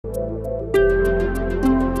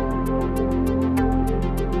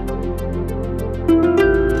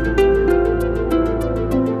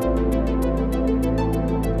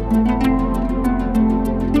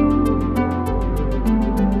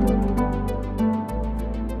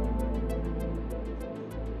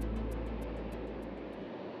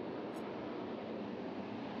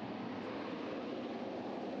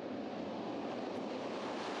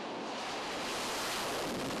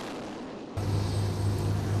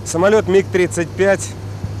Самолет МиГ-35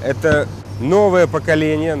 – это новое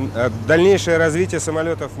поколение, дальнейшее развитие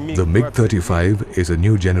самолетов МиГ. The MiG-35 is a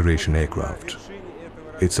new generation aircraft.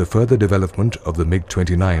 It's a further development of the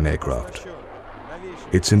MiG-29 aircraft.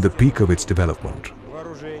 It's in the peak of its development.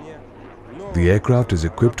 The aircraft is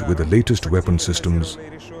equipped with the latest weapon systems,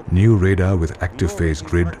 new radar with active phase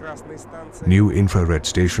grid, new infrared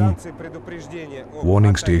station,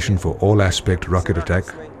 warning station for all-aspect rocket attack,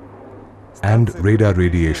 and radar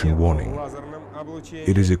radiation warning.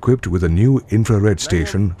 It is equipped with a new infrared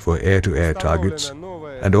station for air-to-air targets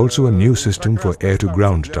and also a new system for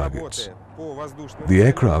air-to-ground targets. The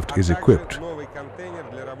aircraft is equipped.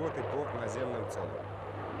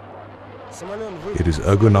 It is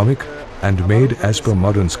ergonomic and made as per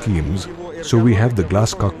modern schemes, so we have the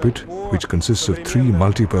glass cockpit, which consists of 3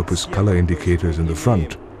 multi-purpose color indicators in the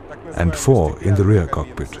front and 4 in the rear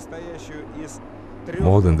cockpit.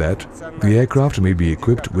 More than that, the aircraft may be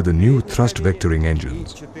equipped with the new thrust vectoring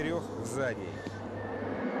engines.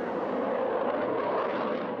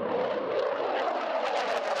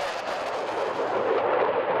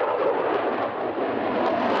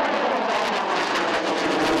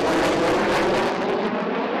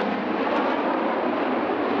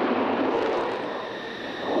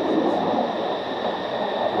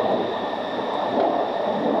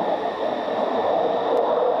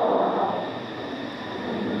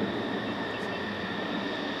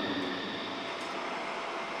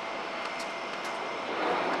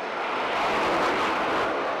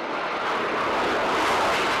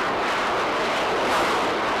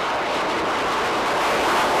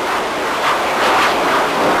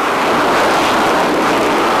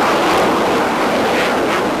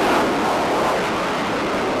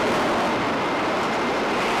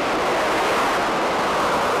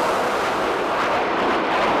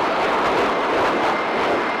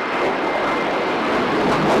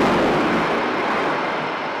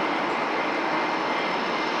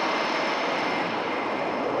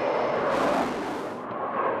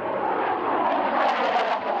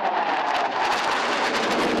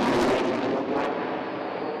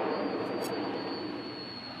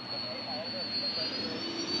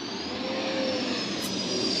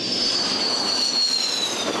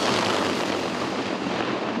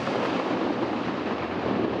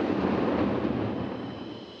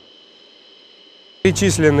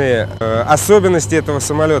 Перечисленные особенности этого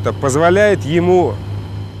самолета позволяют ему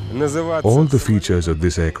называться. All the features of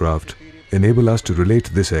this aircraft enable us to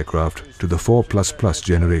relate this aircraft to the 4++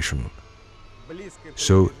 generation.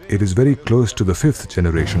 So it is very close to the 5th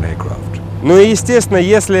generation aircraft. Ну и естественно,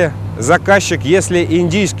 если заказчик, если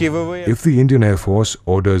индийский ВВС If the Indian Air Force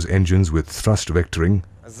orders engines with thrust vectoring,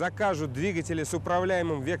 закажут двигатели с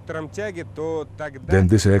управляемым вектором тяги, то тогда then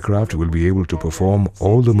this aircraft will be able to perform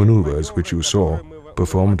all the maneuvers which you saw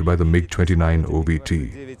performed by the MiG-29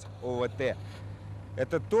 OVT.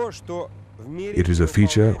 Это то, что в мире It is a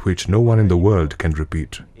feature which no one in the world can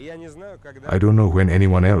repeat. I don't know when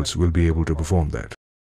anyone else will be able to perform that.